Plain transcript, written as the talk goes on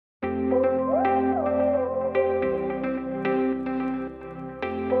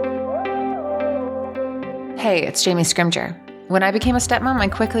Hey, it's Jamie Scrimger. When I became a stepmom, I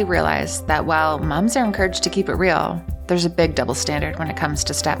quickly realized that while moms are encouraged to keep it real, there's a big double standard when it comes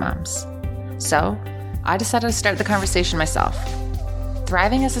to stepmoms. So I decided to start the conversation myself.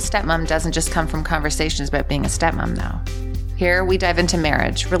 Thriving as a stepmom doesn't just come from conversations about being a stepmom, though. Here, we dive into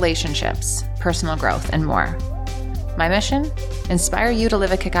marriage, relationships, personal growth, and more. My mission? Inspire you to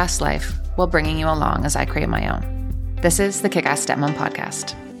live a kick-ass life while bringing you along as I create my own. This is the Kick-Ass Stepmom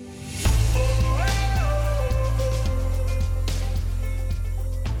Podcast.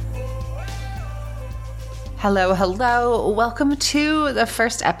 Hello. Welcome to the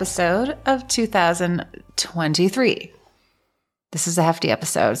first episode of 2023. This is a hefty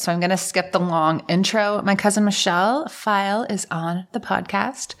episode, so I'm going to skip the long intro. My cousin Michelle, Pfile, is on the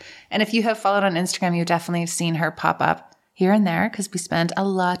podcast. And if you have followed on Instagram, you definitely have seen her pop up here and there because we spend a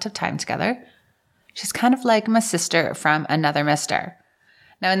lot of time together. She's kind of like my sister from another mister.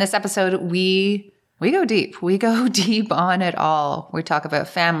 Now, in this episode, we go deep. We go deep on it all. We talk about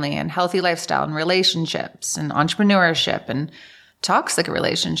family and healthy lifestyle and relationships and entrepreneurship and toxic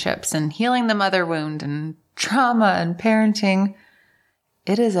relationships and healing the mother wound and trauma and parenting.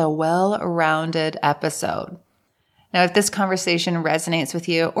 It is a well-rounded episode. Now, if this conversation resonates with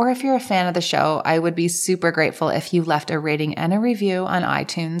you, or if you're a fan of the show, I would be super grateful if you left a rating and a review on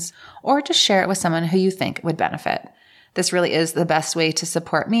iTunes, or just share it with someone who you think would benefit. This really is the best way to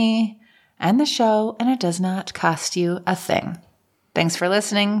support me and the show, and it does not cost you a thing. Thanks for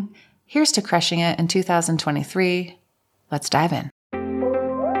listening. Here's to crushing it in 2023. Let's dive in.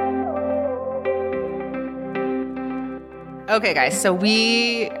 Okay, guys, so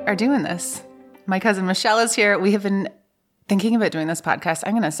we are doing this. My cousin Michelle is here. We have been thinking about doing this podcast,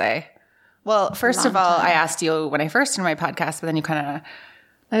 I'm going to say. Well, first of all, I asked you when I first did my podcast, but then you kind of...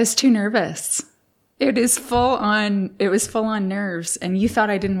 I was too nervous. It was full on nerves, and you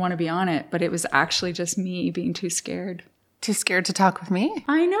thought I didn't want to be on it, but it was actually just me being too scared. Too scared to talk with me?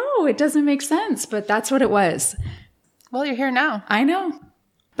 I know, it doesn't make sense, but that's what it was. Well, you're here now. I know.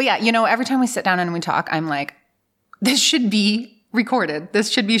 But yeah, you know, every time we sit down and we talk, I'm like, this should be recorded. This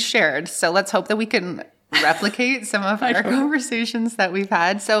should be shared. So let's hope that we can replicate some of our conversations that we've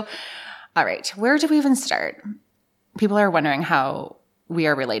had. So, all right, where do we even start? People are wondering how we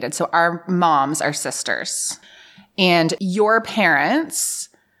are related. So our moms are sisters. And your parents,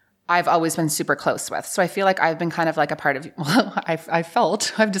 I've always been super close with. So I feel like I've been kind of like a part of, well,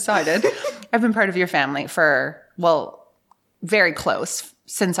 I've decided I've been part of your family for, well, very close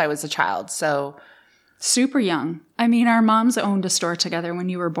since I was a child. So super young. I mean, our moms owned a store together when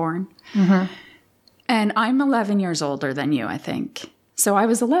you were born. Mm-hmm. And I'm 11 years older than you, I think. So I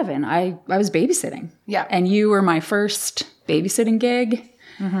was 11. I was babysitting. Yeah. And you were my first babysitting gig.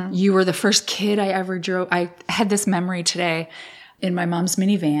 Mm-hmm. You were the first kid I ever drove. I had this memory today in my mom's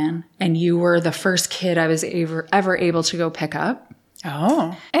minivan, and you were the first kid I was ever able to go pick up.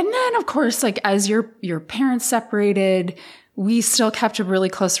 Oh. And then, of course, like as your parents separated, we still kept a really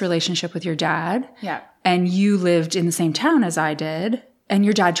close relationship with your dad. Yeah. And you lived in the same town as I did, and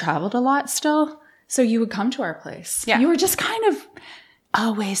your dad traveled a lot still. So you would come to our place. Yeah. You were just kind of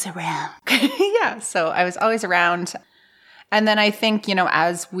always around. Yeah. So I was always around. And then I think, you know,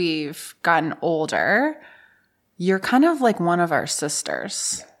 as we've gotten older, you're kind of like one of our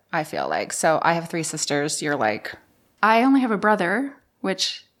sisters, I feel like. So I have 3 sisters. You're like... I only have a brother,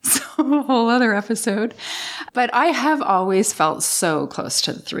 which is a whole other episode. But I have always felt so close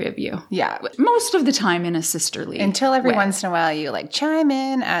to the 3 of you. Yeah. Most of the time in a sisterly Until every way. once in a while you like chime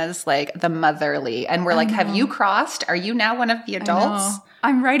in as like the motherly. And we're like, have you crossed? Are you now one of the adults?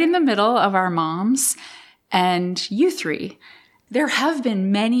 I'm right in the middle of our moms and you 3. There have been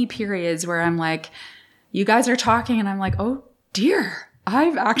many periods where I'm like, you guys are talking and I'm like, oh dear,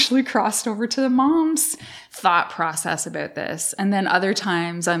 I've actually crossed over to the mom's thought process about this. And then other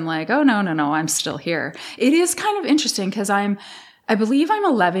times I'm like, oh, no, I'm still here. It is kind of interesting because I believe I'm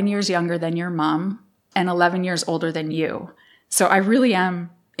 11 years younger than your mom and 11 years older than you. So I really am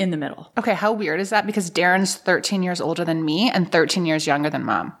in the middle. Okay, how weird is that? Because Darren's 13 years older than me and 13 years younger than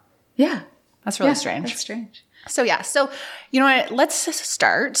mom. Yeah. That's really strange. That's strange. So yeah, so you know what? Let's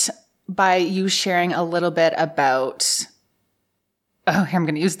start by you sharing a little bit about... Oh, here I'm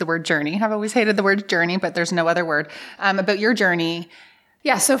going to use the word journey. I've always hated the word journey, but there's no other word. About your journey.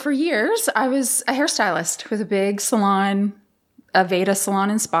 Yeah, so for years, I was a hairstylist with a big salon, a Veda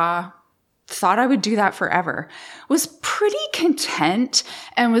salon and spa. Thought I would do that forever. Was pretty content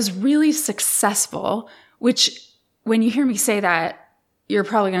and was really successful, which when you hear me say that, you're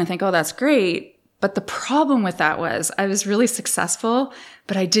probably going to think, oh, that's great. But the problem with that was I was really successful,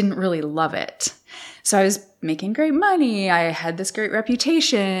 but I didn't really love it. So I was making great money. I had this great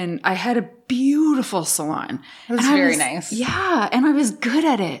reputation. I had a beautiful salon. It was very nice. Yeah. And I was good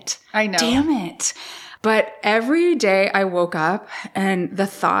at it. I know. Damn it. But every day I woke up and the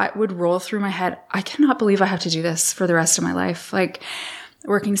thought would roll through my head, I cannot believe I have to do this for the rest of my life. Like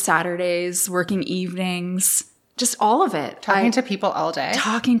working Saturdays, working evenings, just all of it. Talking to people all day.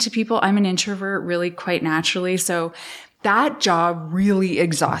 Talking to people. I'm an introvert really quite naturally. So that job really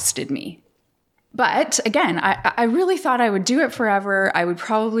exhausted me. But again, I really thought I would do it forever. I would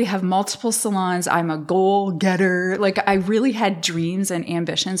probably have multiple salons. I'm a goal getter. Like I really had dreams and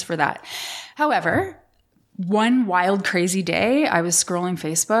ambitions for that. However, one wild, crazy day, I was scrolling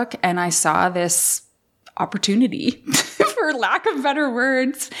Facebook and I saw this opportunity, for lack of better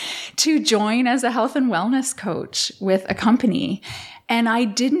words, to join as a health and wellness coach with a company. And I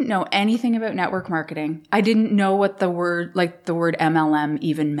didn't know anything about network marketing. I didn't know what the word MLM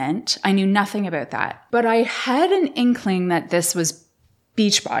even meant. I knew nothing about that. But I had an inkling that this was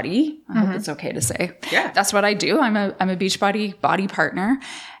Beachbody. I hope it's okay to say. Yeah. That's what I do. I'm a Beachbody body partner.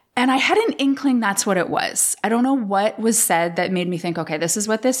 And I had an inkling that's what it was. I don't know what was said that made me think, okay, this is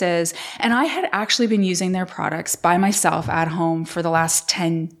what this is. And I had actually been using their products by myself at home for the last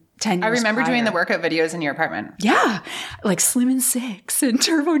 10 years. I remember prior. doing the workout videos in your apartment. Yeah, like Slim and Six and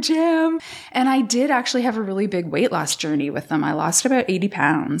Turbo Jam. And I did actually have a really big weight loss journey with them. I lost about 80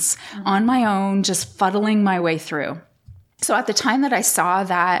 pounds on my own, just fuddling my way through. So at the time that I saw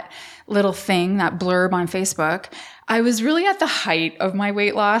that little thing, that blurb on Facebook, I was really at the height of my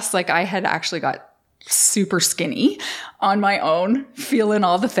weight loss. Like I had actually got super skinny on my own, feeling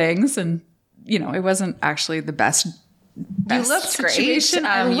all the things. And, you know, it wasn't actually the best You looked situation.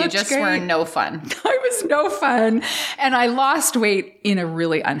 great. You just were no fun. I was no fun. And I lost weight in a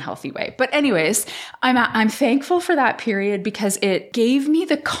really unhealthy way. But anyways, I'm thankful for that period because it gave me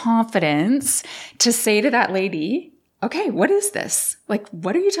the confidence to say to that lady, okay, what is this? Like,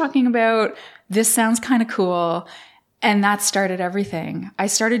 what are you talking about? This sounds kind of cool. And that started everything. I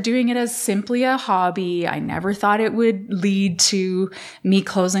started doing it as simply a hobby. I never thought it would lead to me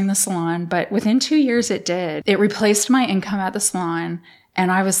closing the salon, but within 2 years it did. It replaced my income at the salon.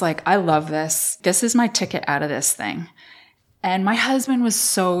 And I was like, I love this. This is my ticket out of this thing. And my husband was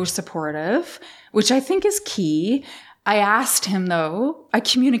so supportive, which I think is key. I asked him though, I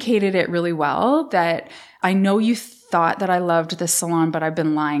communicated it really well that I know you thought that I loved this salon, but I've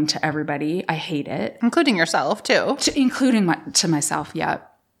been lying to everybody. I hate it. Including yourself too. Including to myself, yeah.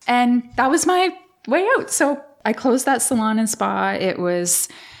 And that was my way out. So I closed that salon and spa. It was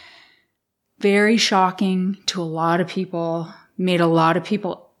very shocking to a lot of people, made a lot of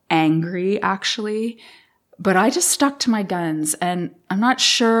people angry actually. But I just stuck to my guns and I'm not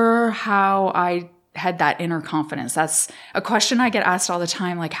sure how I had that inner confidence. That's a question I get asked all the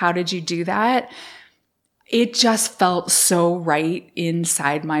time. Like, how did you do that? It just felt so right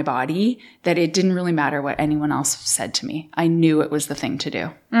inside my body that it didn't really matter what anyone else said to me. I knew it was the thing to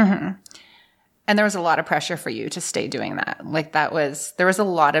do. Mm-hmm. And there was a lot of pressure for you to stay doing that. Like there was a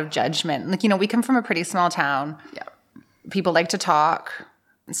lot of judgment. Like, you know, we come from a pretty small town. Yeah. People like to talk.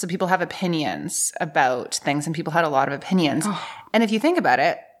 So people have opinions about things and people had a lot of opinions. Oh. And if you think about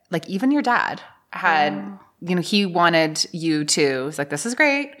it, like even your dad had, you know, he wanted you to, he's like, this is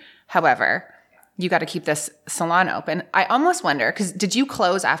great. However, you got to keep this salon open. I almost wonder, because did you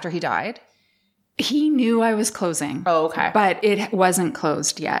close after he died? He knew I was closing. Oh, okay. But it wasn't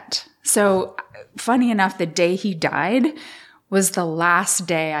closed yet. So funny enough, the day he died was the last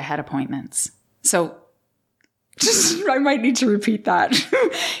day I had appointments. So I might need to repeat that.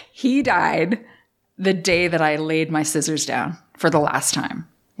 He died the day that I laid my scissors down for the last time.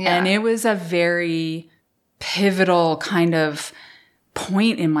 Yeah. And it was a very pivotal kind of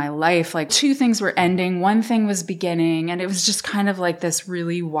point in my life. Like two things were ending, one thing was beginning, and it was just kind of like this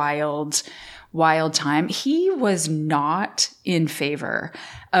really wild time. He was not in favor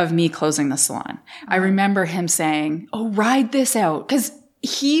of me closing the salon. I remember him saying, oh, ride this out. Because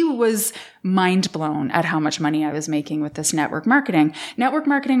he was mind blown at how much money I was making with this network marketing. Network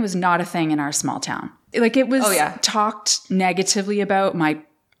marketing was not a thing in our small town. Like it was talked negatively about. My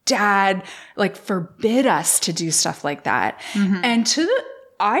dad like forbid us to do stuff like that. Mm-hmm. And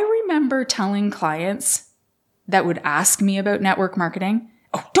I remember telling clients that would ask me about network marketing,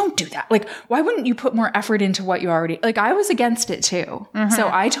 oh, don't do that. Like, why wouldn't you put more effort into what you already, like I was against it too. Mm-hmm.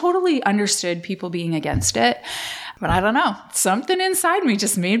 So I totally understood people being against it, but I don't know. Something inside me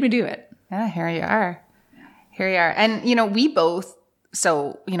just made me do it. Yeah, here you are. And, you know, we both,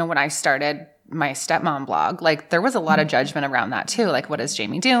 so, you know, when I started my stepmom blog, like there was a lot of judgment around that too. Like, what is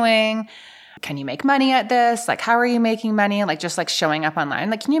Jamie doing? Can you make money at this? Like, how are you making money? Like, just like showing up online.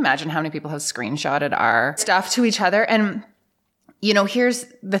 Like, can you imagine how many people have screenshotted our stuff to each other? And, you know, here's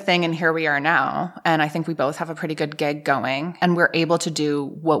the thing, and here we are now. And I think we both have a pretty good gig going, and we're able to do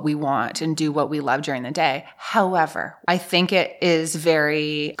what we want and do what we love during the day. However, I think it is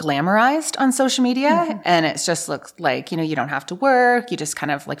very glamorized on social media, and it just looks like, you know, you don't have to work. You just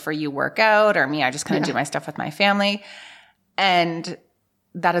kind of like, for you, work out, or me, I just kind of do my stuff with my family. And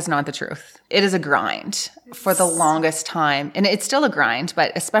that is not the truth. It is a grind for the longest time. And it's still a grind,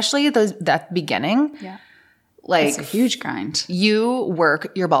 but especially that beginning. Yeah. Like, it's a huge grind. You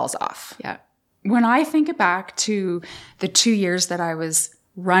work your balls off. Yeah. When I think back to the 2 years that I was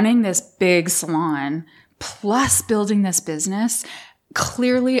running this big salon plus building this business,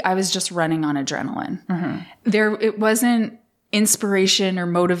 clearly I was just running on adrenaline. It wasn't inspiration or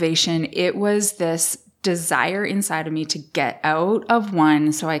motivation. It was this desire inside of me to get out of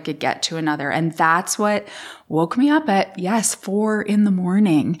one so I could get to another. And that's what woke me up at, 4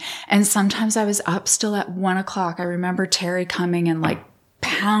 a.m. And sometimes I was up still at 1 o'clock. I remember Terry coming and like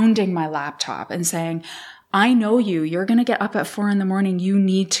pounding my laptop and saying, I know you're going to get up at 4 a.m. You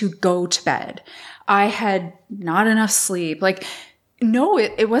need to go to bed. I had not enough sleep. Like, no,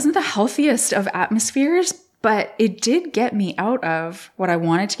 it wasn't the healthiest of atmospheres, but it did get me out of what I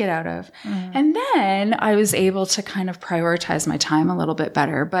wanted to get out of. And then I was able to kind of prioritize my time a little bit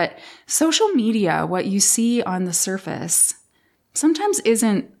better. But social media, what you see on the surface, sometimes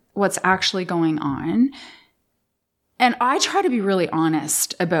isn't what's actually going on. And I try to be really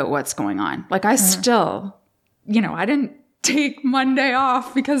honest about what's going on. Like, I still, you know, I didn't take Monday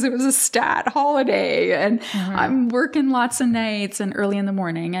off because it was a stat holiday, and I'm working lots of nights and early in the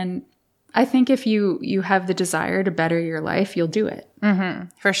morning. And I think if you have the desire to better your life, you'll do it.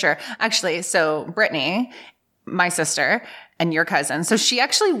 For sure. Actually, so Brittany, my sister, and your cousin, so she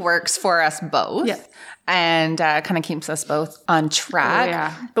actually works for us both. Yes. And kind of keeps us both on track. Oh,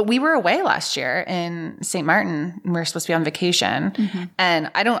 yeah. But we were away last year in St. Martin. We were supposed to be on vacation. And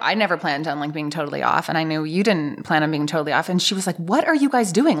I never planned on like being totally off. And I knew you didn't plan on being totally off. And she was like, what are you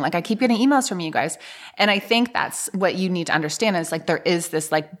guys doing? Like, I keep getting emails from you guys. And I think that's what you need to understand is like, there is this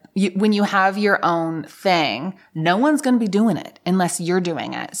like, when you have your own thing, no one's going to be doing it unless you're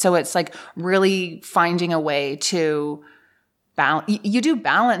doing it. So it's like really finding a way to you do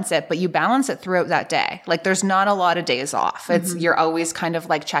balance it, but you balance it throughout that day. Like, there's not a lot of days off. You're always kind of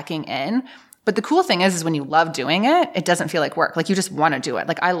like checking in. But the cool thing is when you love doing it, it doesn't feel like work. Like, you just want to do it.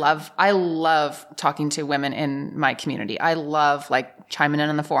 Like, I love talking to women in my community. I love like chiming in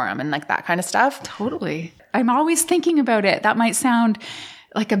on the forum and like that kind of stuff. Totally. I'm always thinking about it. That might sound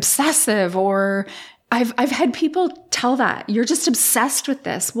like obsessive, or I've had people tell that you're just obsessed with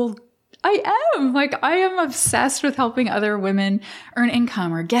this. Well, I am obsessed with helping other women earn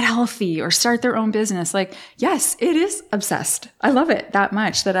income or get healthy or start their own business. Like, yes, it is obsessed. I love it that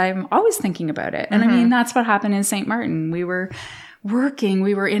much that I'm always thinking about it. And I mean, that's what happened in St. Martin. We were working,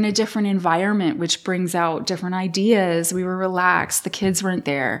 we were in a different environment, which brings out different ideas. We were relaxed. The kids weren't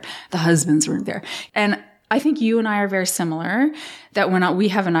there. The husbands weren't there. And I think you and I are very similar, that when we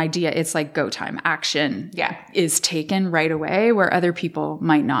have an idea, it's like go time, action is taken right away, where other people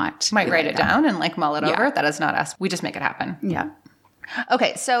might not. Might write it down and like mull it over. That is not us. We just make it happen. Yeah.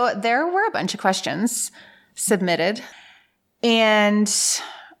 Okay. So there were a bunch of questions submitted, and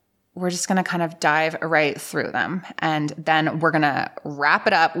we're just going to kind of dive right through them. And then we're going to wrap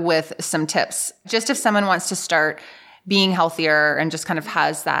it up with some tips. Just if someone wants to start being healthier and just kind of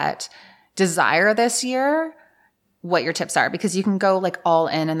has that desire this year, what your tips are, because you can go like all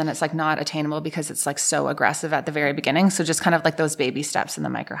in and then it's like not attainable because it's like so aggressive at the very beginning. So just kind of like those baby steps and the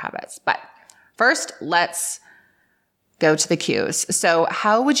micro habits. But first, let's go to the cues. So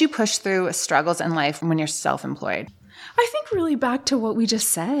how would you push through struggles in life when you're self-employed? I think really back to what we just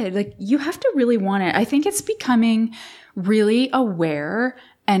said, like you have to really want it. I think it's becoming really aware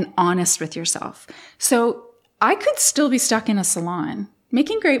and honest with yourself. So I could still be stuck in a salon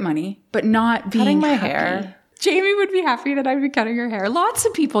making great money, but not being cutting my happy. hair. Jamie would be happy that I'd be cutting her hair. Lots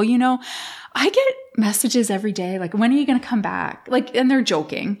of people, you know, I get messages every day, like, when are you going to come back? Like, and they're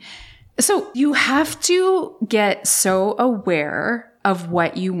joking. So you have to get so aware of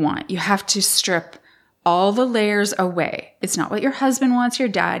what you want. You have to strip all the layers away. It's not what your husband wants, your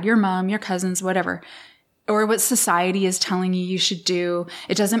dad, your mom, your cousins, whatever, or what society is telling you should do.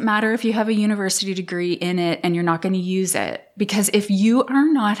 It doesn't matter if you have a university degree in it and you're not going to use it, because if you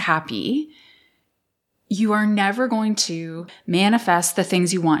are not happy, you are never going to manifest the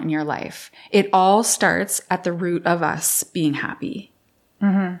things you want in your life. It all starts at the root of us being happy.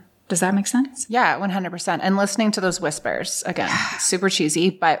 Does that make sense? Yeah, 100%. And listening to those whispers, again, super cheesy,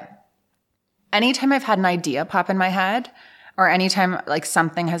 but anytime I've had an idea pop in my head, or anytime like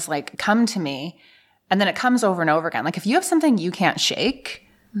something has like come to me, and then it comes over and over again. Like if you have something you can't shake,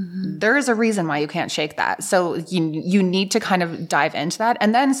 there is a reason why you can't shake that. So you need to kind of dive into that.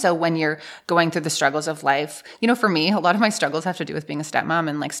 And then so when you're going through the struggles of life, you know, for me, a lot of my struggles have to do with being a stepmom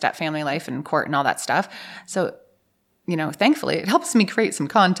and like step family life and court and all that stuff. So, you know, thankfully it helps me create some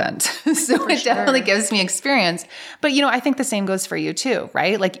content. So it definitely gives me experience. But, you know, I think the same goes for you too,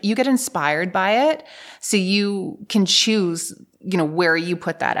 right? Like you get inspired by it. So you can choose, you know, where you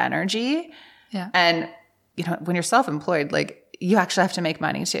put that energy. Yeah. And, you know, when you're self-employed, like you actually have to make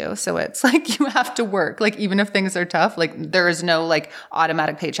money too. So it's like you have to work. Like even if things are tough, like there is no like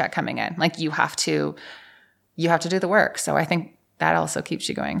automatic paycheck coming in. Like you have to do the work. So I think that also keeps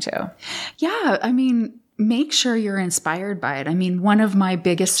you going too. Yeah. I mean, make sure you're inspired by it. I mean, one of my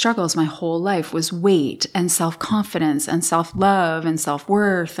biggest struggles my whole life was weight and self-confidence and self-love and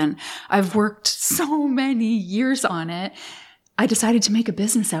self-worth. And I've worked so many years on it. I decided to make a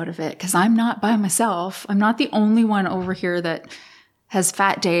business out of it because I'm not by myself. I'm not the only one over here that has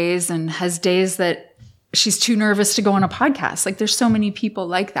fat days and has days that she's too nervous to go on a podcast. Like there's so many people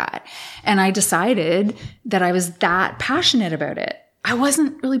like that. And I decided that I was that passionate about it. I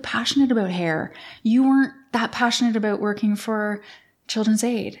wasn't really passionate about hair. You weren't that passionate about working for Children's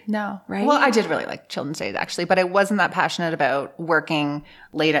Aid. No. Right? Well, I did really like Children's Aid actually, but I wasn't that passionate about working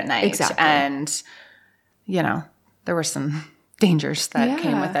late at night. Exactly. And, you know, there were some dangers that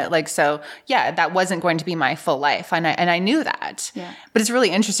came with it. Like, so yeah, that wasn't going to be my full life. And I knew that. Yeah. But it's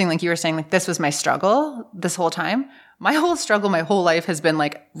really interesting. Like you were saying, like this was my struggle this whole time. My whole struggle, my whole life has been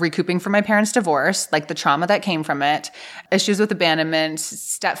like recouping from my parents' divorce, like the trauma that came from it, issues with abandonment,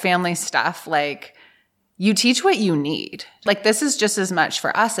 step family stuff. Like you teach what you need. Like this is just as much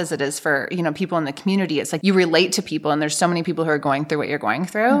for us as it is for, you know, people in the community. It's like you relate to people and there's so many people who are going through what you're going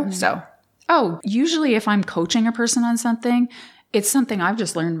through. Mm-hmm. So. Oh, usually if I'm coaching a person on something, it's something I've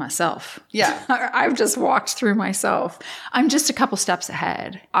just learned myself. Yeah. I've just walked through myself. I'm just a couple steps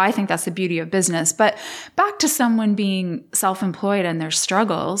ahead. I think that's the beauty of business. But back to someone being self-employed and their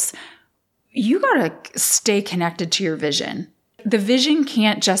struggles, you got to stay connected to your vision. The vision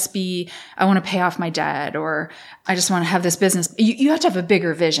can't just be, I want to pay off my debt or I just want to have this business. You have to have a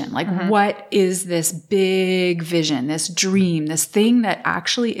bigger vision. Like, what is this big vision, this dream, this thing that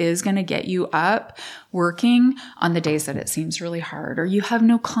actually is going to get you up working on the days that it seems really hard, or you have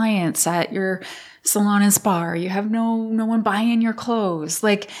no clients at your salon and spa, or you have no one buying your clothes.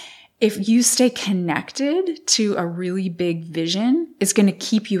 Like, if you stay connected to a really big vision, it's going to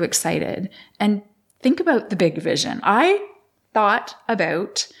keep you excited. And think about the big vision. I thought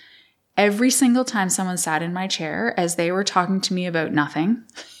about every single time someone sat in my chair as they were talking to me about nothing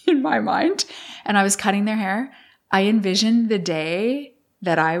in my mind and I was cutting their hair. I envisioned the day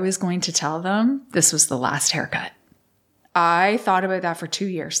that I was going to tell them this was the last haircut. I thought about that for 2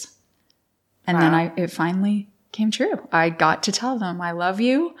 years. And then it finally came true. I got to tell them, I love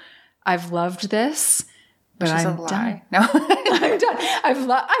you. I've loved this, but I'm done. No, I'm done.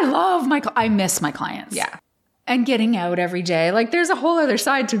 I miss my clients. Yeah. And getting out every day. Like there's a whole other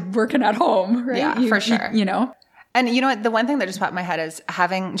side to working at home, right? Yeah, for sure. You know? And you know what? The one thing that just popped in my head is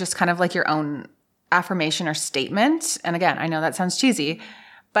having just kind of like your own affirmation or statement. And again, I know that sounds cheesy,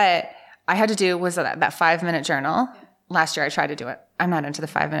 but I had to do was that 5-minute journal. Last year I tried to do it. I'm not into the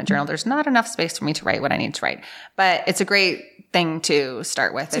 5-minute journal. There's not enough space for me to write what I need to write. But it's a great thing to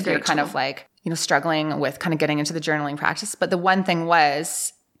start with if you're kind of like, you know, struggling with kind of getting into the journaling practice. But the one thing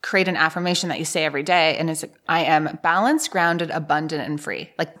was create an affirmation that you say every day. And it's, I am balanced, grounded, abundant, and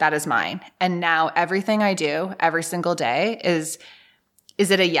free. Like that is mine. And now everything I do every single day is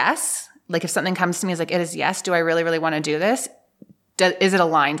it a yes? Like if something comes to me, it's like, it is yes. Do I really, really want to do this? Is it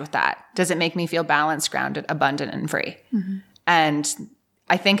aligned with that? Does it make me feel balanced, grounded, abundant, and free? Mm-hmm. And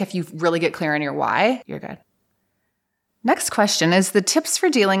I think if you really get clear on your why, you're good. Next question is the tips for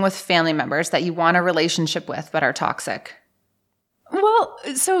dealing with family members that you want a relationship with but are toxic. Well,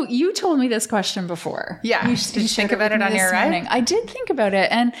 so you told me this question before. Yeah. Did you think about it on your ride? I did think about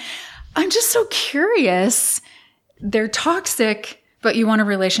it. And I'm just so curious. They're toxic, but you want a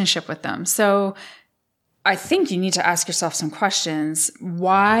relationship with them. So I think you need to ask yourself some questions.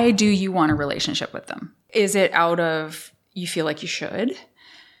 Why do you want a relationship with them? Is it out of you feel like you should?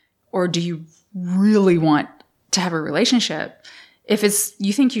 Or do you really want to have a relationship? If it's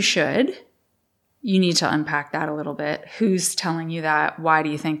you think you should, you need to unpack that a little bit. Who's telling you that? Why do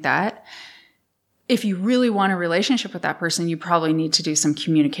you think that? If you really want a relationship with that person, you probably need to do some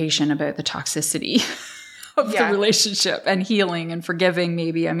communication about the toxicity of the relationship and healing and forgiving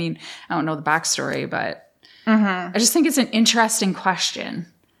maybe. I mean, I don't know the backstory, but I just think it's an interesting question.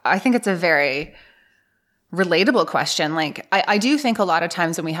 I think it's a very relatable question. Like, I do think a lot of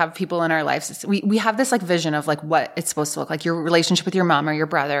times when we have people in our lives, we have this like vision of like what it's supposed to look like, your relationship with your mom or your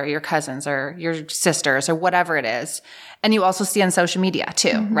brother or your cousins or your sisters or whatever it is. And you also see on social media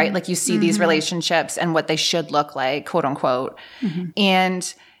too, right? Like you see these relationships and what they should look like, quote unquote.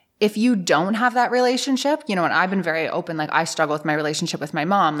 And if you don't have that relationship, you know, and I've been very open, like I struggle with my relationship with my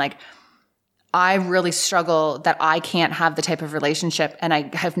mom. Like I really struggle that I can't have the type of relationship, and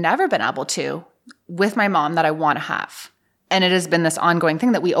I have never been able to, with my mom that I want to have. And it has been this ongoing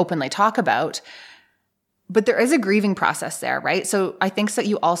thing that we openly talk about. But there is a grieving process there, right? So I think that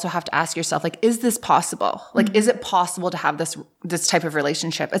you also have to ask yourself, like, is this possible? Like, is it possible to have this type of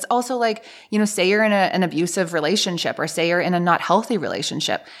relationship? It's also like, you know, say you're in an abusive relationship or say you're in a not healthy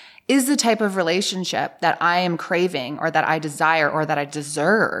relationship. Is the type of relationship that I am craving or that I desire or that I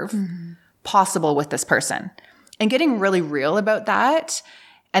deserve possible with this person? And getting really real about that.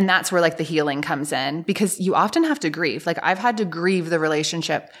 And that's where like the healing comes in, because you often have to grieve. Like I've had to grieve the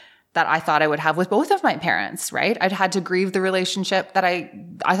relationship that I thought I would have with both of my parents, right? I'd had to grieve the relationship that I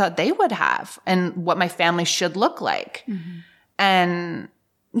thought they would have and what my family should look like. And,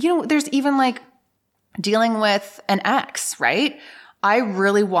 you know, there's even like dealing with an ex, right? I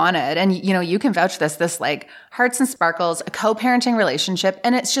really wanted, and you know, you can vouch this like hearts and sparkles, a co-parenting relationship,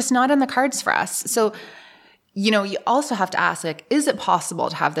 and it's just not in the cards for us. So, you know, you also have to ask, like, is it possible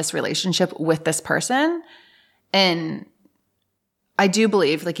to have this relationship with this person? And I do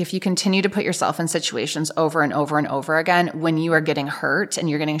believe, like, if you continue to put yourself in situations over and over and over again, when you are getting hurt and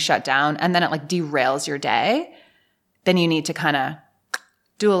you're getting shut down, and then it like derails your day, then you need to kind of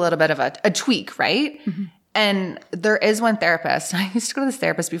do a little bit of a tweak, right? And there is one therapist. I used to go to this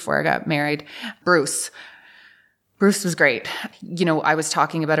therapist before I got married, Bruce. Bruce was great. You know, I was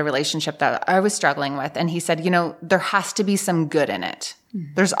talking about a relationship that I was struggling with, and he said, you know, there has to be some good in it.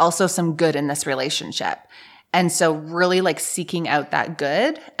 There's also some good in this relationship. And so really like seeking out that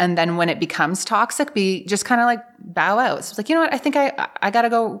good. And then when it becomes toxic, be just kind of like bow out. So it's like, you know what? I think I got to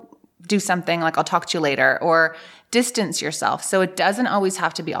go do something. Like I'll talk to you later, or distance yourself. So it doesn't always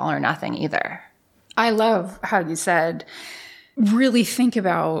have to be all or nothing either. I love how you said, really think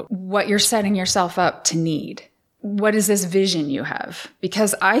about what you're setting yourself up to need. What is this vision you have?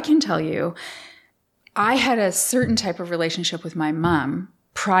 Because I can tell you, I had a certain type of relationship with my mom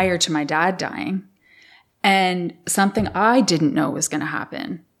prior to my dad dying. And something I didn't know was going to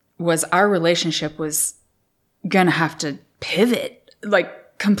happen was our relationship was going to have to pivot,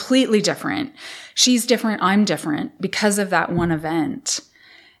 like completely different. She's different. I'm different because of that one event.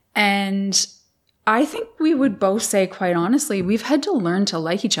 And I think we would both say, quite honestly, we've had to learn to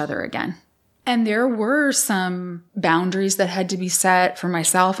like each other again. And there were some boundaries that had to be set for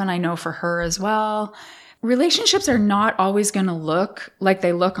myself, and I know for her as well. Relationships are not always going to look like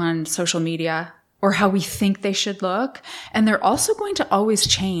they look on social media or how we think they should look. And they're also going to always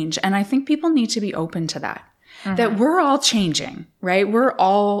change. And I think people need to be open to that, that we're all changing, right? We're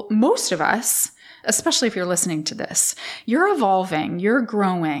all, most of us, especially if you're listening to this, you're evolving, you're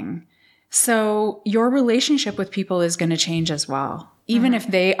growing. So your relationship with people is going to change as well, even if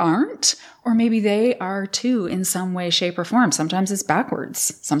they aren't, or maybe they are too in some way, shape, or form. Sometimes it's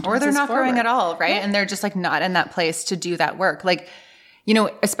backwards. Sometimes or they're it's not forward. growing at all, right? And they're just like not in that place to do that work. Like, you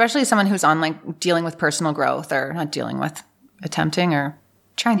know, especially someone who's on like dealing with personal growth, or not dealing with, attempting or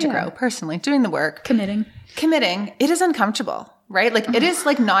trying to grow personally, doing the work. Committing. It is uncomfortable, right? Like it is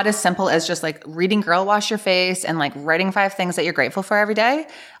like not as simple as just like reading Girl Wash Your Face and like writing 5 things that you're grateful for every day.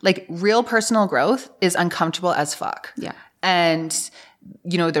 Like real personal growth is uncomfortable as fuck. Yeah. And,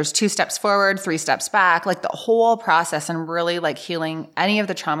 you know, there's 2 steps forward, 3 steps back, like the whole process, and really like healing any of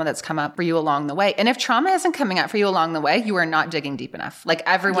the trauma that's come up for you along the way. And if trauma isn't coming up for you along the way, you are not digging deep enough. Like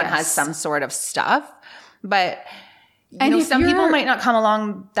everyone has some sort of stuff, but you know, some people might not come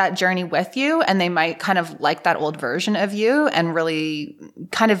along that journey with you, and they might kind of like that old version of you and really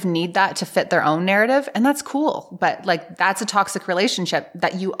kind of need that to fit their own narrative. And that's cool. But like, that's a toxic relationship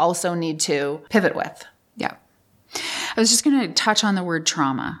that you also need to pivot with. Yeah. I was just going to touch on the word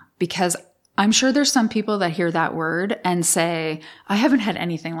trauma, because I'm sure there's some people that hear that word and say, I haven't had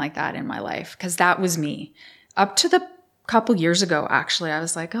anything like that in my life, because that was me. Up to the couple years ago, actually, I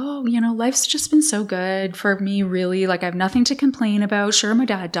was like, oh, you know, life's just been so good for me, really. Like, I have nothing to complain about. Sure, my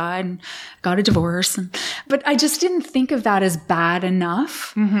dad died and got a divorce. But I just didn't think of that as bad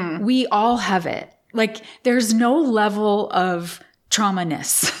enough. We all have it. Like, there's no level of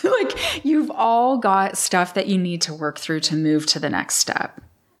trauma-ness. Like, you've all got stuff that you need to work through to move to the next step.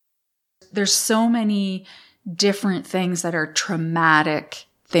 There's so many different things that are traumatic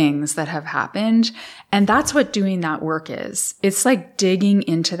things that have happened. And that's what doing that work is. It's like digging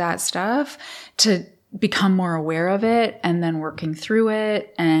into that stuff to become more aware of it and then working through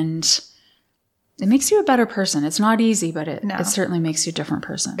it. And it makes you a better person. It's not easy, but it certainly makes you a different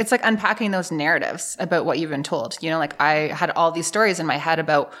person. It's like unpacking those narratives about what you've been told. You know, like I had all these stories in my head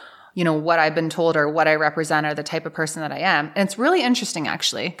about, you know, what I've been told or what I represent or the type of person that I am. And it's really interesting,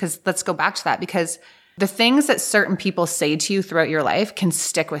 actually, because let's go back to that, because the things that certain people say to you throughout your life can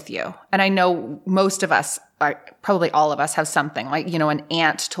stick with you. And I know most of us, probably all of us, have something like, you know, an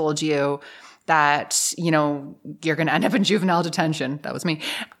aunt told you that, you know, you're going to end up in juvenile detention. That was me.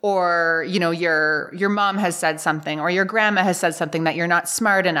 Or, you know, your mom has said something, or your grandma has said something that you're not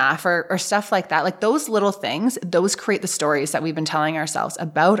smart enough, or stuff like that. Like those little things, those create the stories that we've been telling ourselves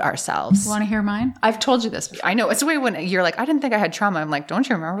about ourselves. Want to hear mine? I've told you this before. I know. It's the way when you're like, I didn't think I had trauma. I'm like, don't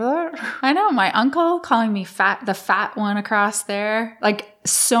you remember that? I know. My uncle calling me fat, the fat one across there. Like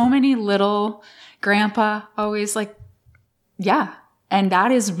so many little, grandpa always like, yeah. And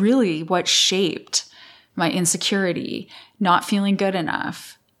that is really what shaped my insecurity, not feeling good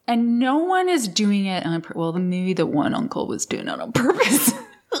enough. And no one is doing it on purpose. Well, maybe the one uncle was doing it on purpose.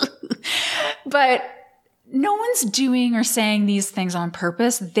 But no one's doing or saying these things on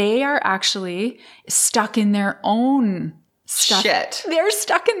purpose. They are actually stuck in their own stuff. Shit. They're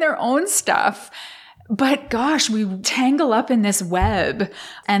stuck in their own stuff. But gosh, we tangle up in this web.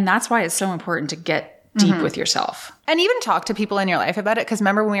 And that's why it's so important to get deep with yourself. And even talk to people in your life about it. Because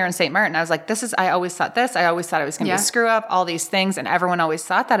remember when we were in St. Martin, I was like, I always thought this. I always thought I was going to be a screw up, all these things. And everyone always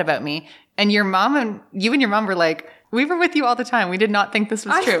thought that about me. And your mom and you and your mom were like, we were with you all the time. We did not think this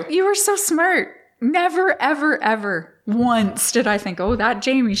was true. You were so smart. Never, ever, ever once did I think, oh, that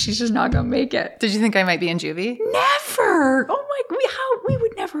Jamie, she's just not going to make it. Did you think I might be in juvie? Never. Oh my, we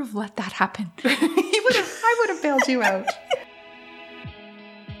would never have let that happen. I would have bailed you out.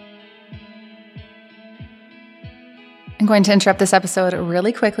 I'm going to interrupt this episode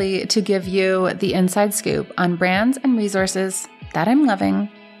really quickly to give you the inside scoop on brands and resources that I'm loving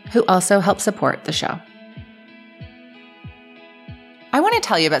who also help support the show. I want to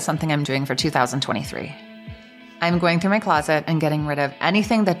tell you about something I'm doing for 2023. I'm going through my closet and getting rid of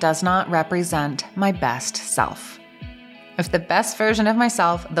anything that does not represent my best self. If the best version of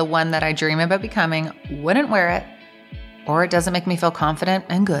myself, the one that I dream about becoming, wouldn't wear it, or it doesn't make me feel confident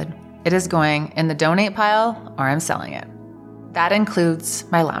and good, it is going in the donate pile or I'm selling it. That includes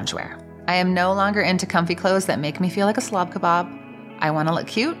my loungewear. I am no longer into comfy clothes that make me feel like a slob kebab. I want to look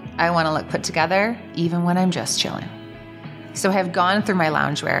cute. I want to look put together, even when I'm just chilling. So I have gone through my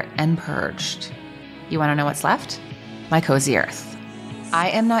loungewear and purged. You want to know what's left? My Cozy Earth. I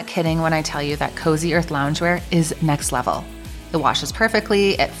am not kidding when I tell you that Cozy Earth loungewear is next level. It washes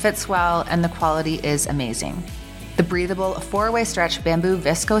perfectly, it fits well, and the quality is amazing. The breathable 4-way stretch bamboo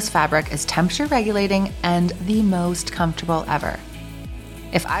viscose fabric is temperature regulating and the most comfortable ever.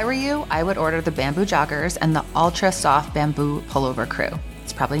 If I were you, I would order the bamboo joggers and the ultra soft bamboo pullover crew.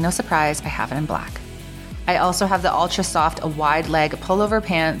 It's probably no surprise I have it in black. I also have the ultra soft wide leg pullover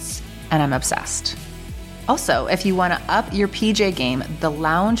pants and I'm obsessed. Also, if you want to up your PJ game, the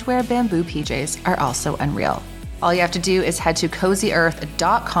loungewear bamboo PJs are also unreal. All you have to do is head to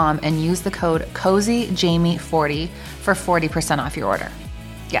cozyearth.com and use the code CozyJamie40 for 40% off your order.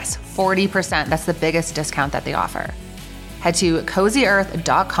 Yes, 40%. That's the biggest discount that they offer. Head to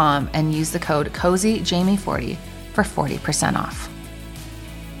cozyearth.com and use the code CozyJamie40 for 40% off.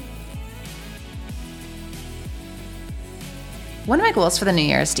 One of my goals for the new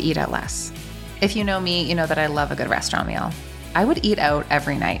year is to eat out less. If you know me, you know that I love a good restaurant meal. I would eat out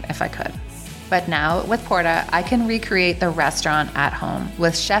every night if I could. But now, with Porta, I can recreate the restaurant at home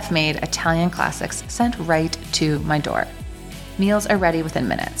with chef-made Italian classics sent right to my door. Meals are ready within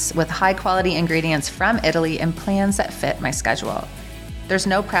minutes, with high-quality ingredients from Italy and plans that fit my schedule. There's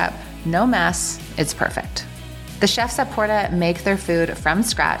no prep, no mess, it's perfect. The chefs at Porta make their food from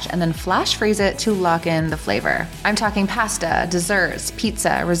scratch and then flash freeze it to lock in the flavor. I'm talking pasta, desserts,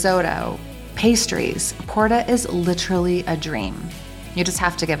 pizza, risotto, pastries. Porta is literally a dream. You just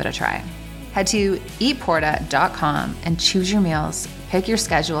have to give it a try. Head to eatporta.com and choose your meals, pick your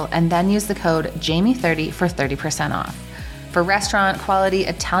schedule, and then use the code JAMIE30 for 30% off. For restaurant quality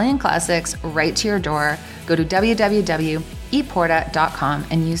Italian classics right to your door, go to www.eatporta.com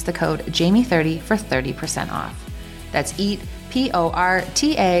and use the code JAMIE30 for 30% off. That's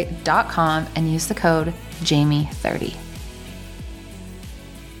eatporta.com and use the code JAMIE30.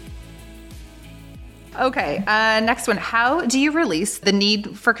 Okay, next one. How do you release the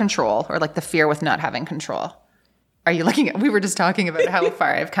need for control or like the fear with not having control? Are you looking at, we were just talking about how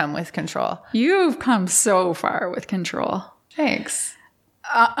far I've come with control. You've come so far with control. Thanks.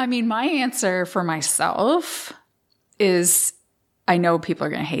 I mean, my answer for myself is, I know people are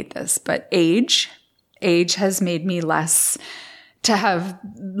going to hate this, but age has made me have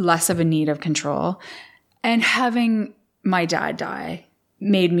less of a need of control. And having my dad die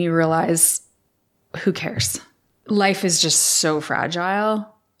made me realize, who cares? Life is just so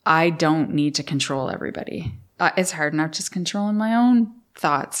fragile. I don't need to control everybody. It's hard enough just controlling my own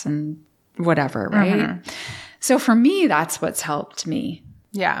thoughts and whatever, right? Mm-hmm. So for me, that's what's helped me.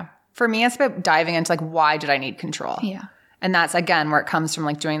 Yeah. For me, it's about diving into like, why did I need control? Yeah. And that's, again, where it comes from,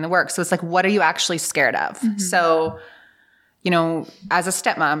 like doing the work. So it's like, what are you actually scared of? Mm-hmm. So, as a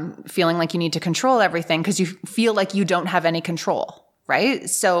stepmom, feeling like you need to control everything because you feel like you don't have any control, right?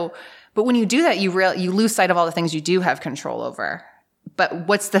 So, but when you do that, you lose sight of all the things you do have control over. But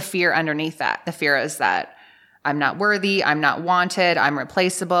what's the fear underneath that? The fear is that I'm not worthy, I'm not wanted, I'm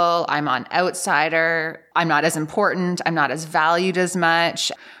replaceable, I'm an outsider, I'm not as important, I'm not as valued as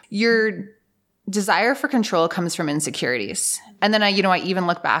much. Your desire for control comes from insecurities. And then I even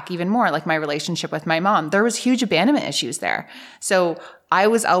look back even more, like my relationship with my mom. There was huge abandonment issues there. So I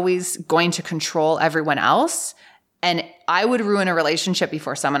was always going to control everyone else, and I would ruin a relationship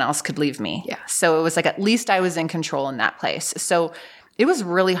before someone else could leave me. Yeah. So it was like, at least I was in control in that place. So it was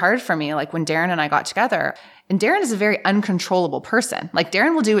really hard for me, like when Darren and I got together. And Darren is a very uncontrollable person. Like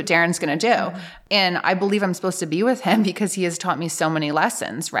Darren will do what Darren's going to do. Mm-hmm. And I believe I'm supposed to be with him because he has taught me so many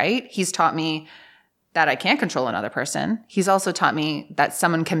lessons, right? He's taught me that I can't control another person. He's also taught me that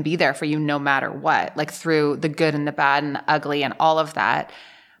someone can be there for you no matter what, like through the good and the bad and the ugly and all of that.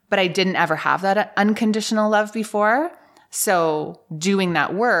 But I didn't ever have that unconditional love before. So doing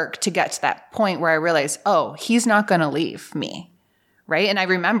that work to get to that point where I realized, oh, he's not going to leave me, right? And I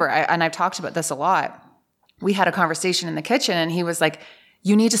remember, and I've talked about this a lot, we had a conversation in the kitchen and he was like,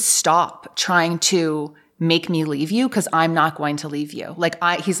 you need to stop trying to make me leave you because I'm not going to leave you.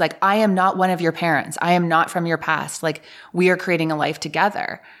 He's like, I am not one of your parents. I am not from your past. Like, we are creating a life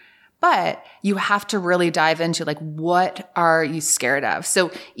together. But you have to really dive into like, what are you scared of?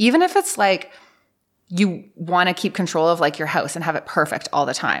 So even if it's like you want to keep control of like your house and have it perfect all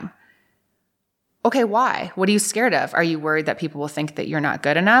the time. Okay, why? What are you scared of? Are you worried that people will think that you're not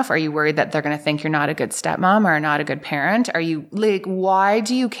good enough? Are you worried that they're going to think you're not a good stepmom or not a good parent? Are you like, why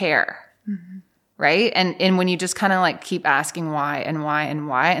do you care? Mm-hmm. Right? And when you just kind of like keep asking why and why and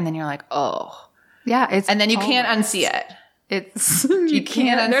why, and then you're like, oh. Yeah. And then you can't unsee it. You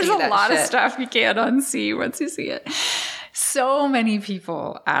can't. There's a lot of stuff you can't unsee once you see it. So many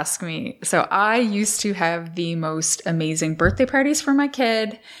people ask me. So I used to have the most amazing birthday parties for my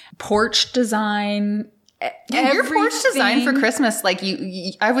kid, porch design. Yeah, your porch design for Christmas, like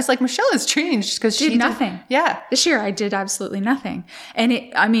I was like, Michelle has changed because she did nothing. Yeah. This year I did absolutely nothing.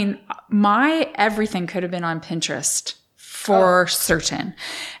 And my everything could have been on Pinterest for certain.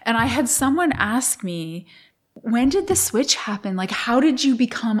 And I had someone ask me, when did the switch happen? Like, how did you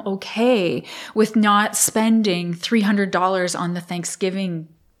become okay with not spending $300 on the Thanksgiving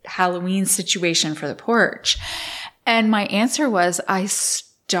Halloween situation for the porch? And my answer was, I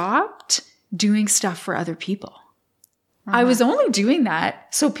stopped doing stuff for other people. Uh-huh. I was only doing that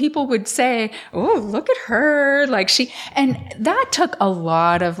so people would say, oh, look at her. And that took a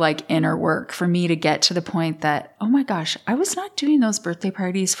lot of like inner work for me to get to the point that, oh my gosh, I was not doing those birthday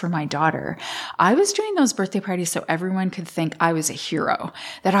parties for my daughter. I was doing those birthday parties so everyone could think I was a hero,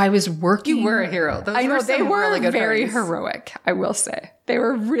 that I was working. You were a hero. I know, they were really good very parties. Heroic, I will say. They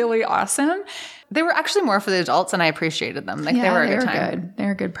were really awesome. They were actually more for the adults, and I appreciated them. Like, they were a good time. Good. They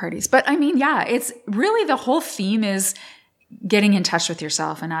were good parties. But I mean, yeah, it's really the whole theme is getting in touch with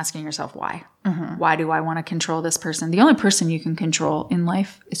yourself and asking yourself why. Mm-hmm. Why do I want to control this person? The only person you can control in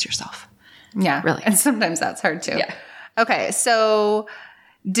life is yourself. Yeah. Really. And sometimes that's hard too. Yeah. Okay. So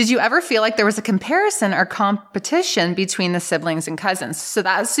did you ever feel like there was a comparison or competition between the siblings and cousins? So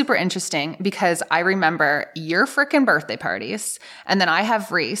that's super interesting because I remember your freaking birthday parties, and then I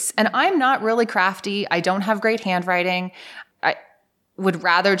have Reese, and I'm not really crafty. I don't have great handwriting. I would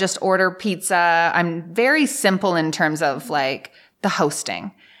rather just order pizza. I'm very simple in terms of like the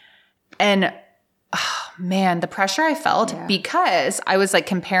hosting. And oh man, the pressure I felt because I was like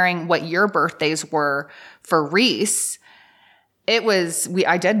comparing what your birthdays were for Reese. It was,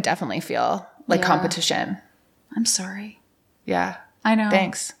 I did definitely feel like competition. I'm sorry. Yeah. I know.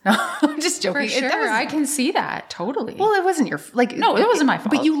 Thanks. No, I'm just joking. For sure. I can see that. Totally. Well, it wasn't no, it wasn't my fault.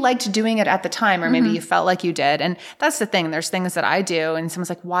 But you liked doing it at the time, or maybe you felt like you did. And that's the thing. There's things that I do and someone's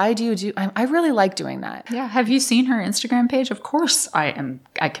like, why do you do? I really like doing that. Yeah. Have you seen her Instagram page? Of course I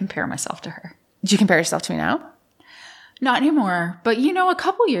compare myself to her. Do you compare yourself to me now? Not anymore. But a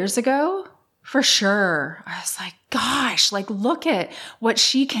couple years ago, For sure. I was like, gosh, like look at what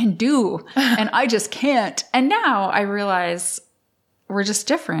she can do and I just can't. And now I realize we're just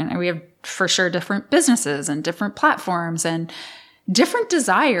different and we have for sure different businesses and different platforms and different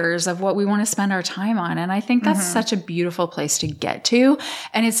desires of what we want to spend our time on. And I think that's such a beautiful place to get to.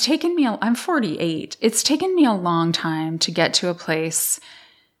 And it's taken me, I'm 48. It's taken me a long time to get to a place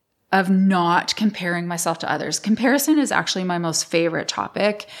of not comparing myself to others. Comparison is actually my most favorite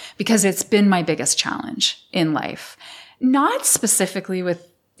topic because it's been my biggest challenge in life. Not specifically with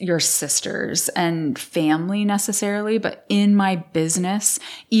your sisters and family necessarily, but in my business,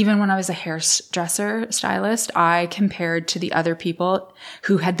 even when I was a hairdresser stylist, I compared to the other people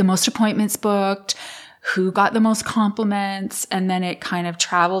who had the most appointments booked, who got the most compliments, and then it kind of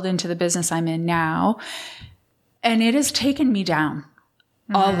traveled into the business I'm in now. And it has taken me down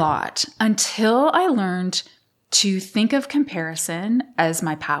a lot until I learned to think of comparison as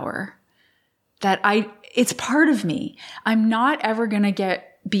my power. It's part of me. I'm not ever going to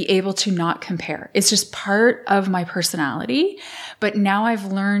be able to not compare. It's just part of my personality. But now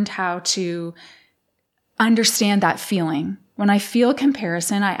I've learned how to understand that feeling. When I feel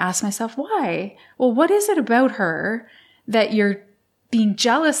comparison, I ask myself, why? Well, what is it about her that you're being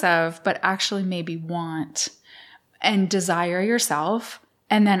jealous of, but actually maybe want and desire yourself?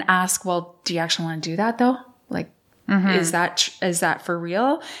 And then ask, well, do you actually want to do that though? Like, is that for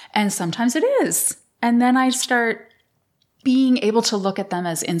real? And sometimes it is. And then I start being able to look at them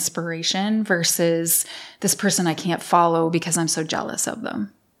as inspiration versus this person I can't follow because I'm so jealous of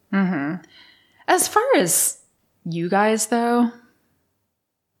them. As far as you guys though,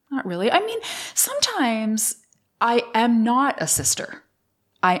 not really. I mean, sometimes I am not a sister.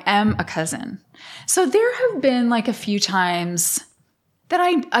 I am a cousin. So there have been like a few times that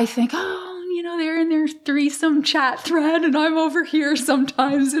I think, oh, they're in their threesome chat thread and I'm over here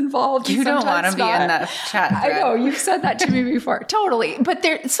sometimes involved. You don't want to be in that chat thread. I know, you've said that to me before. Totally. But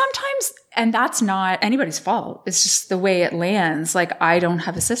there sometimes, and that's not anybody's fault. It's just the way it lands. Like, I don't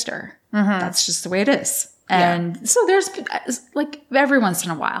have a sister. That's just the way it is. And so there's like every once in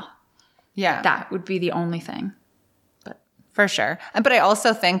a while. Yeah. That would be the only thing. For sure. But I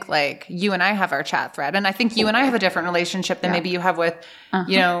also think like you and I have our chat thread. And I think you and I have a different relationship than maybe you have with,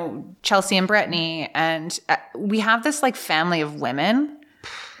 Chelsea and Brittany. And we have this like family of women.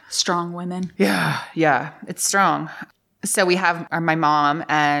 Strong women. Yeah. Yeah. It's strong. So we have my mom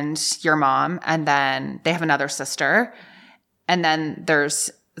and your mom. And then they have another sister. And then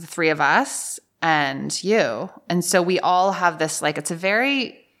there's the three of us and you. And so we all have this like, it's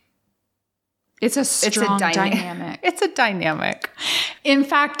a strong dynamic. It's a dynamic. In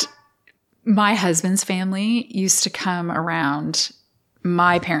fact, my husband's family used to come around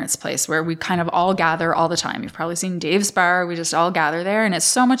my parents' place where we kind of all gather all the time. You've probably seen Dave's Bar. We just all gather there and it's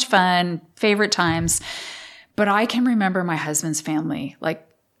so much fun, favorite times. But I can remember my husband's family, like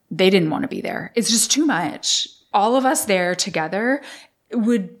they didn't want to be there. It's just too much. All of us there together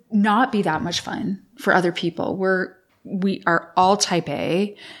would not be that much fun for other people. We are all type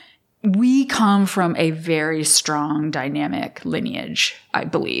A. We come from a very strong dynamic lineage, I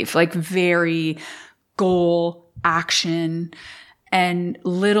believe, like very goal, action, and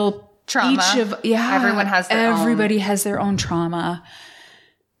little trauma. Everyone has everybody has their own trauma.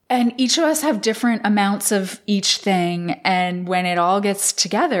 And each of us have different amounts of each thing. And when it all gets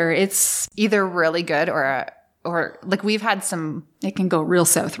together, it's either really good or like we've had some, it can go real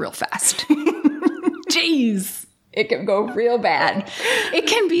south real fast. Jeez. It can go real bad. It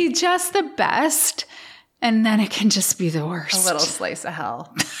can be just the best, and then it can just be the worst. A little slice of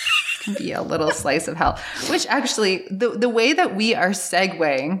hell. It can be a little slice of hell. Which actually, the way that we are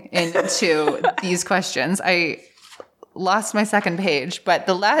segueing into these questions, I lost my second page, but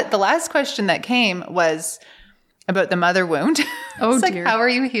the last question that came was about the mother wound. Oh, it's dear. Like, how are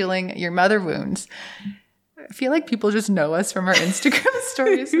you healing your mother wounds? I feel like people just know us from our Instagram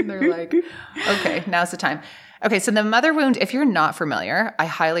stories, and they're like, okay, now's the time. Okay, so the mother wound, if you're not familiar, I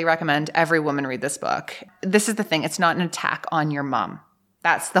highly recommend every woman read this book. This is the thing. It's not an attack on your mom.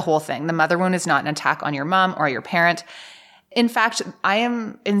 That's the whole thing. The mother wound is not an attack on your mom or your parent. In fact, I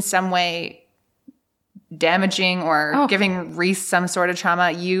am in some way damaging or giving Reese some sort of trauma.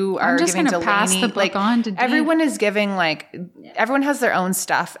 You are giving Delaney. Pass the book on to Dee. Everyone is giving everyone has their own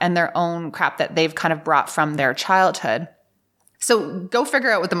stuff and their own crap that they've kind of brought from their childhood. So go figure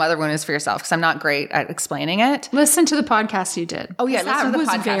out what the mother wound is for yourself because I'm not great at explaining it. Listen to the podcast you did. Oh yeah, listen to the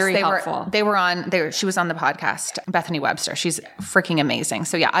podcast. Very helpful. She was on the podcast, Bethany Webster. She's freaking amazing.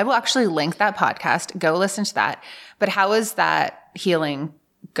 So yeah, I will actually link that podcast. Go listen to that. But how is that healing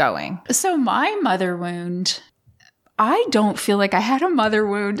going? So my mother wound, I don't feel like I had a mother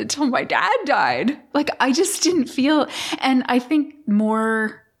wound until my dad died. Like, I just didn't feel, and I think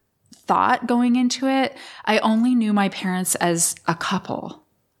more thought going into it, I only knew my parents as a couple.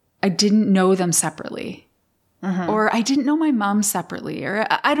 I didn't know them separately. Or I didn't know my mom separately, or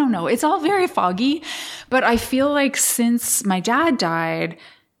I don't know. It's all very foggy, but I feel like since my dad died,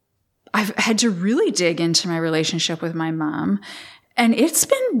 I've had to really dig into my relationship with my mom, and it's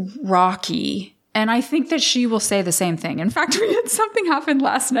been rocky. And I think that she will say the same thing. In fact, we had something happen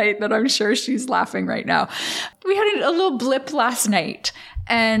last night that I'm sure she's laughing right now. We had a little blip last night,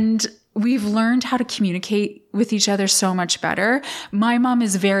 and we've learned how to communicate with each other so much better. My mom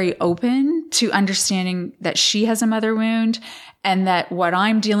is very open to understanding that she has a mother wound and that what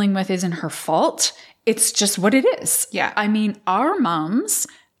I'm dealing with isn't her fault. It's just what it is. Yeah. I mean, our moms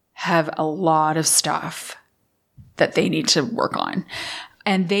have a lot of stuff that they need to work on.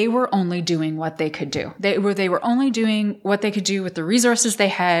 And they were only doing what they could do. They were only doing what they could do with the resources they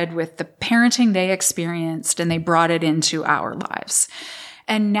had, with the parenting they experienced, and they brought it into our lives.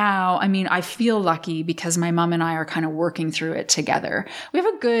 And now, I mean, I feel lucky because my mom and I are kind of working through it together. We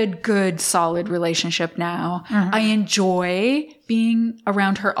have a good, solid relationship now. I enjoy being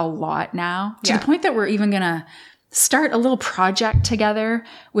around her a lot now, to the point that we're even going to start a little project together,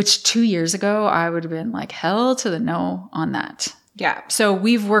 which 2 years ago, I would have been like, hell to the no on that. Yeah. So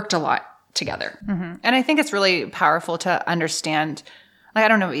we've worked a lot together. And I think it's really powerful to understand, like, I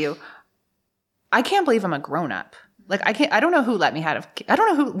don't know about you. I can't believe I'm a grown-up. Like, I don't know who let me have, I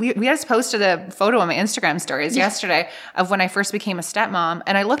don't know who, we just posted a photo on my Instagram stories yesterday of when I first became a stepmom,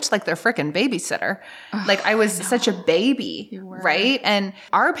 and I looked like their frickin' babysitter. Like, I was such a baby, right? And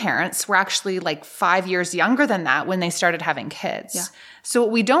our parents were actually like 5 years younger than that when they started having kids. Yeah. So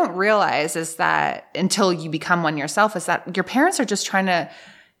what we don't realize is that until you become one yourself, is that your parents are just trying to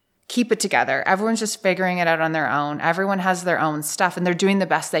keep it together. Everyone's just figuring it out on their own. Everyone has their own stuff, and they're doing the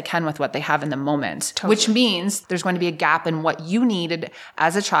best they can with what they have in the moment, which means there's going to be a gap in what you needed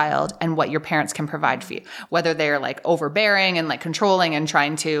as a child and what your parents can provide for you, whether they're like overbearing and like controlling and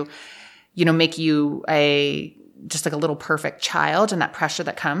trying to, you know, make you just like a little perfect child, and that pressure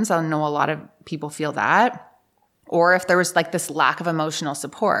that comes. I know a lot of people feel that. Or if there was like this lack of emotional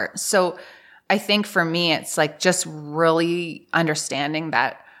support. So I think for me, it's like just really understanding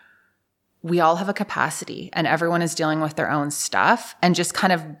that we all have a capacity and everyone is dealing with their own stuff, and just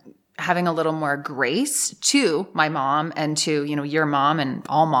kind of having a little more grace to my mom and to, you know, your mom and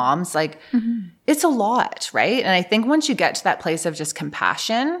all moms. Like, it's a lot, right? And I think once you get to that place of just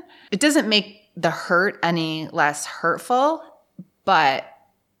compassion, it doesn't make the hurt any less hurtful, but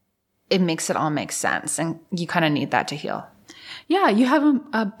it makes it all make sense. And you kind of need that to heal. Yeah, you have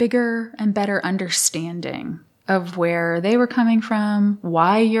a bigger and better understanding of where they were coming from,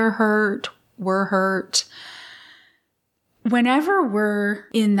 why you're hurt, we're hurt. Whenever we're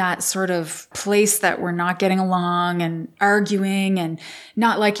in that sort of place that we're not getting along and arguing and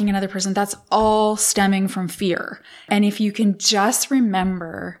not liking another person, that's all stemming from fear. And if you can just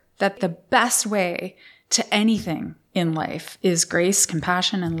remember that the best way to anything in life is grace,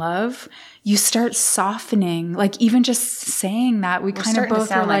 compassion, and love, you start softening. Like, even just saying that, we're kind of both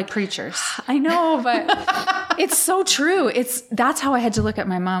sound were like preachers. I know, but it's so true. That's how I had to look at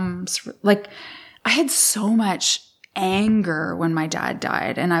my mom's. Like, I had so much anger when my dad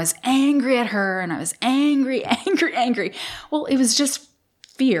died, and I was angry at her, and I was angry. Well, it was just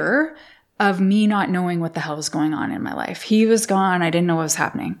fear of me not knowing what the hell was going on in my life. He was gone. I didn't know what was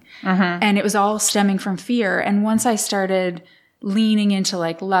happening. And it was all stemming from fear. And once I started leaning into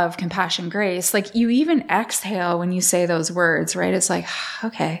like love, compassion, grace, like you even exhale when you say those words, right? It's like,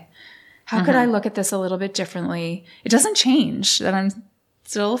 okay, how could I look at this a little bit differently? It doesn't change that I'm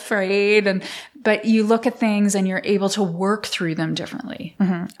still afraid. But you look at things and you're able to work through them differently.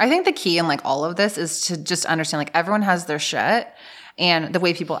 I think the key in like all of this is to just understand, like, everyone has their shit. And the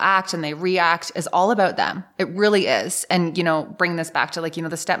way people act and they react is all about them. It really is. And, you know, bring this back to like, you know,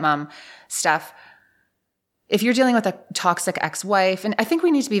 the stepmom stuff. If you're dealing with a toxic ex-wife, and I think we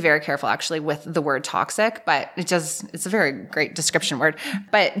need to be very careful actually with the word toxic, but it's a very great description word.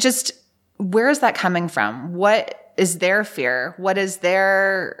 But just, where is that coming from? What is their fear? What is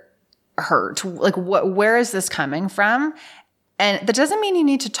their hurt? Like, where is this coming from? And that doesn't mean you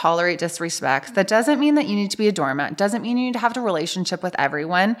need to tolerate disrespect. That doesn't mean that you need to be a doormat. It doesn't mean you need to have a relationship with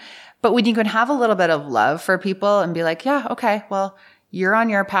everyone. But when you can have a little bit of love for people and be like, yeah, okay, well, you're on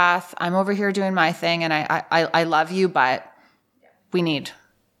your path. I'm over here doing my thing, and I love you, but we need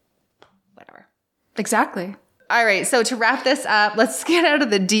whatever. Exactly. All right, so to wrap this up, let's get out of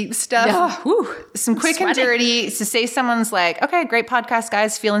the deep stuff. Yeah, some quick and dirty. So say someone's like, okay, great podcast,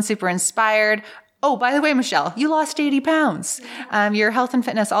 guys, feeling super inspired. Oh, by the way, Michelle, you lost 80 pounds. Your health and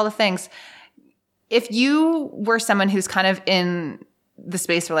fitness, all the things. If you were someone who's kind of in the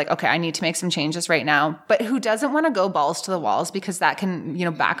space where like, okay, I need to make some changes right now, but who doesn't want to go balls to the walls because that can,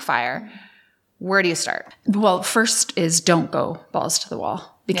 backfire, where do you start? Well, first is don't go balls to the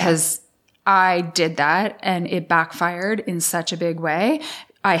wall, because I did that and it backfired in such a big way.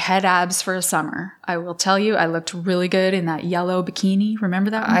 I had abs for a summer. I will tell you, I looked really good in that yellow bikini. Remember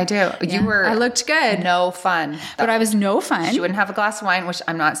that one? I do. Yeah. I looked good. No fun. But I was no fun. You wouldn't have a glass of wine, which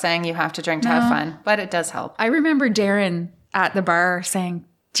I'm not saying you have to drink to have fun, but it does help. I remember Darren at the bar saying,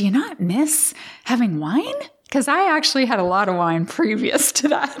 do you not miss having wine? Because I actually had a lot of wine previous to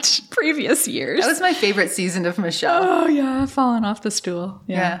that, previous years. That was my favorite season of Michelle. Oh, yeah. Falling off the stool.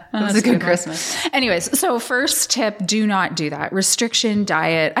 Yeah. It was a good Christmas. Anyways, so first tip, do not do that. Restriction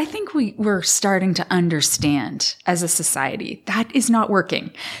diet. I think we're starting to understand as a society that is not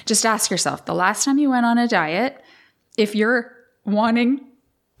working. Just ask yourself, the last time you went on a diet, if you're wanting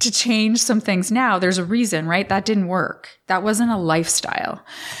to change some things now, there's a reason, right? That didn't work. That wasn't a lifestyle.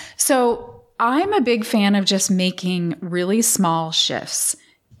 So I'm a big fan of just making really small shifts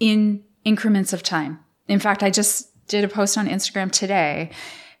in increments of time. In fact, I just did a post on Instagram today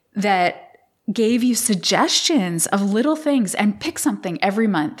that gave you suggestions of little things, and pick something every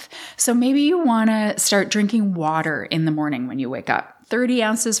month. So maybe you want to start drinking water in the morning when you wake up. 30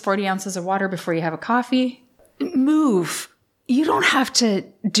 ounces, 40 ounces of water before you have a coffee. Move. You don't have to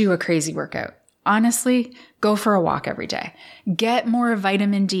do a crazy workout. Honestly, go for a walk every day. Get more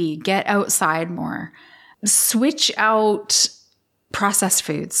vitamin D. Get outside more. Switch out processed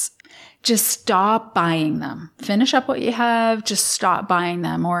foods. Just stop buying them. Finish up what you have. Just stop buying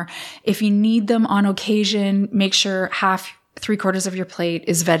them. Or if you need them on occasion, make sure half, 3/4 of your plate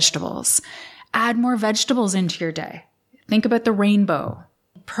is vegetables. Add more vegetables into your day. Think about the rainbow.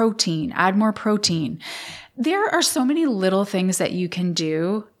 Protein. Add more protein. There are so many little things that you can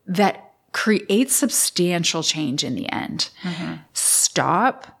do that create substantial change in the end. Mm-hmm.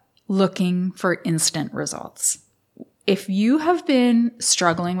 Stop looking for instant results. If you have been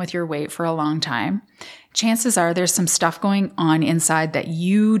struggling with your weight for a long time, chances are there's some stuff going on inside that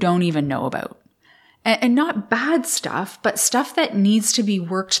you don't even know about. And not bad stuff, but stuff that needs to be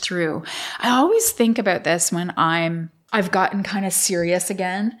worked through. I always think about this when I've gotten kind of serious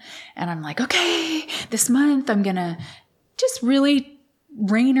again, and I'm like, okay, this month I'm going to just really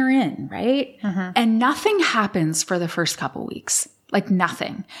rein her in, right? Mm-hmm. And nothing happens for the first couple weeks. Like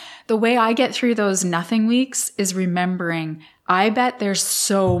nothing. The way I get through those nothing weeks is remembering, I bet there's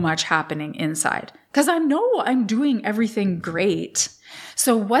so much happening inside, because I know I'm doing everything great.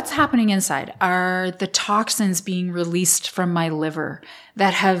 So what's happening inside are the toxins being released from my liver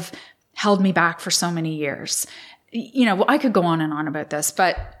that have held me back for so many years. I could go on and on about this,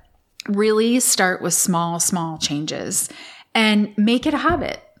 but really start with small changes and make it a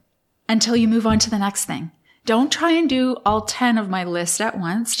habit until you move on to the next thing. Don't try and do all 10 of my list at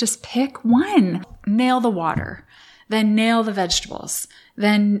once. Just pick one. Nail the water, then nail the vegetables,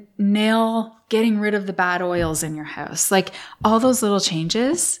 then nail getting rid of the bad oils in your house. Like all those little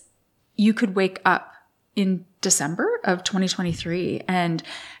changes, you could wake up in December of 2023 and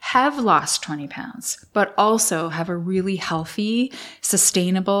have lost 20 pounds, but also have a really healthy,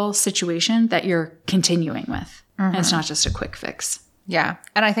 sustainable situation that you're continuing with. Mm-hmm. And it's not just a quick fix. Yeah.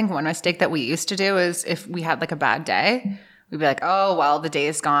 And I think one mistake that we used to do is if we had like a bad day, we'd be like, oh, well, the day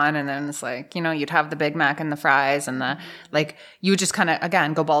is gone. And then it's like, you'd have the Big Mac and the fries and you would just kind of,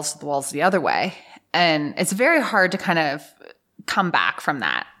 again, go balls to the walls the other way. And it's very hard to kind of come back from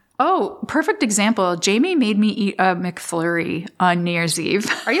that. Oh, perfect example. Jamie made me eat a McFlurry on New Year's Eve.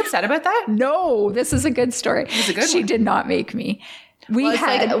 Are you upset about that? No, this is a good story. It's a good one. She did not make me.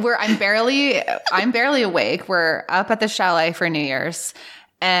 I'm barely awake. We're up at the chalet for New Year's.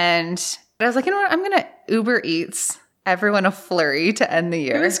 And I was like, you know what? I'm going to Uber Eats everyone a flurry to end the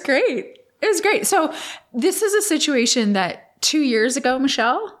year. It was great. So this is a situation that 2 years ago,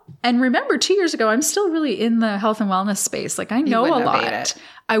 Michelle, and remember 2 years ago, I'm still really in the health and wellness space. Like I know a lot.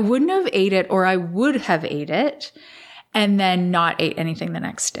 I wouldn't have ate it, or I would have ate it and then not ate anything the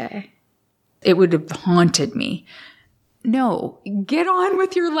next day. It would have haunted me. No, get on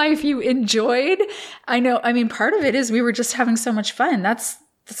with your life you enjoyed. I know. I mean, part of it is we were just having so much fun. That's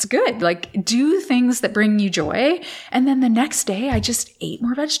good. Like do things that bring you joy. And then the next day I just ate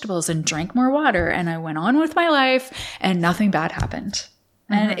more vegetables and drank more water and I went on with my life and nothing bad happened.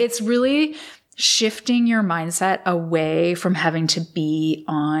 Mm-hmm. And it's really shifting your mindset away from having to be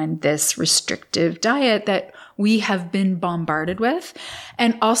on this restrictive diet that we have been bombarded with.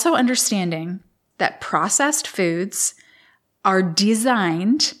 And also understanding that processed foods are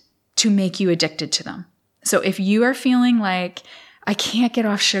designed to make you addicted to them. So if you are feeling like, I can't get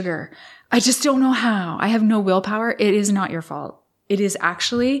off sugar, I just don't know how, I have no willpower, it is not your fault. It is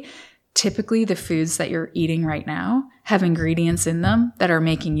actually typically the foods that you're eating right now have ingredients in them that are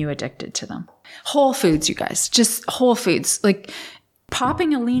making you addicted to them. Whole foods, you guys, just whole foods. Like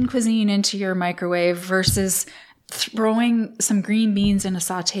popping a lean cuisine into your microwave versus throwing some green beans in a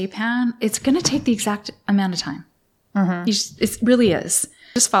saute pan, it's going to take the exact amount of time. It really is.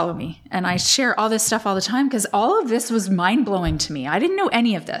 Just follow me. And I share all this stuff all the time because all of this was mind-blowing to me. I didn't know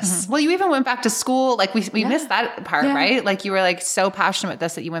any of this. Well, you even went back to school. Like we missed that part, right? Like you were like so passionate with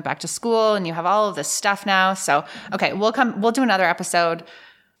this that you went back to school and you have all of this stuff now. So, okay, we'll do another episode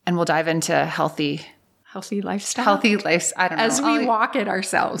and we'll dive into healthy lifestyle. I don't know. As we walk it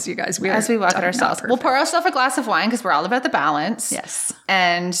ourselves, you guys. As we walk it ourselves. We'll pour ourselves a glass of wine because we're all about the balance. Yes.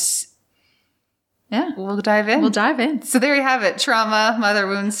 And yeah, we'll dive in. So there you have it. Trauma, mother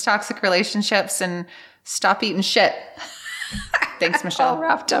wounds, toxic relationships, and stop eating shit. Thanks, Michelle. All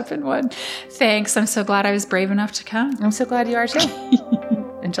wrapped up in one. Thanks. I'm so glad I was brave enough to come. I'm so glad you are too.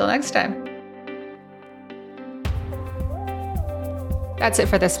 Until next time. That's it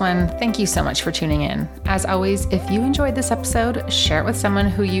for this one. Thank you so much for tuning in. As always, if you enjoyed this episode, share it with someone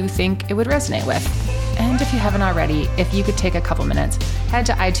who you think it would resonate with. And if you haven't already, if you could take a couple minutes, head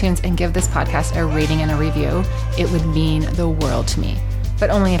to iTunes and give this podcast a rating and a review. It would mean the world to me. But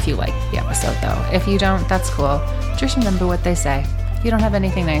only if you like the episode, though. If you don't, that's cool. Just remember what they say. If you don't have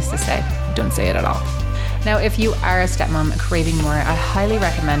anything nice to say, don't say it at all. Now, if you are a stepmom craving more, I highly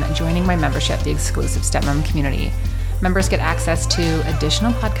recommend joining my membership, the exclusive Stepmom Community. Members get access to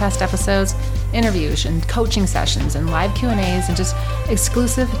additional podcast episodes, interviews and coaching sessions and live Q&As and just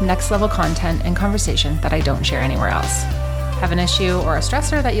exclusive next level content and conversation that I don't share anywhere else. Have an issue or a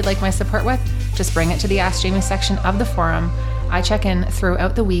stressor that you'd like my support with? Just bring it to the Ask Jamie section of the forum. I check in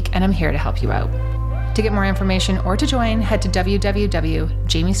throughout the week and I'm here to help you out. To get more information or to join, head to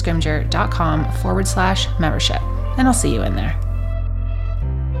www.jamiescrimger.com/membership and I'll see you in there.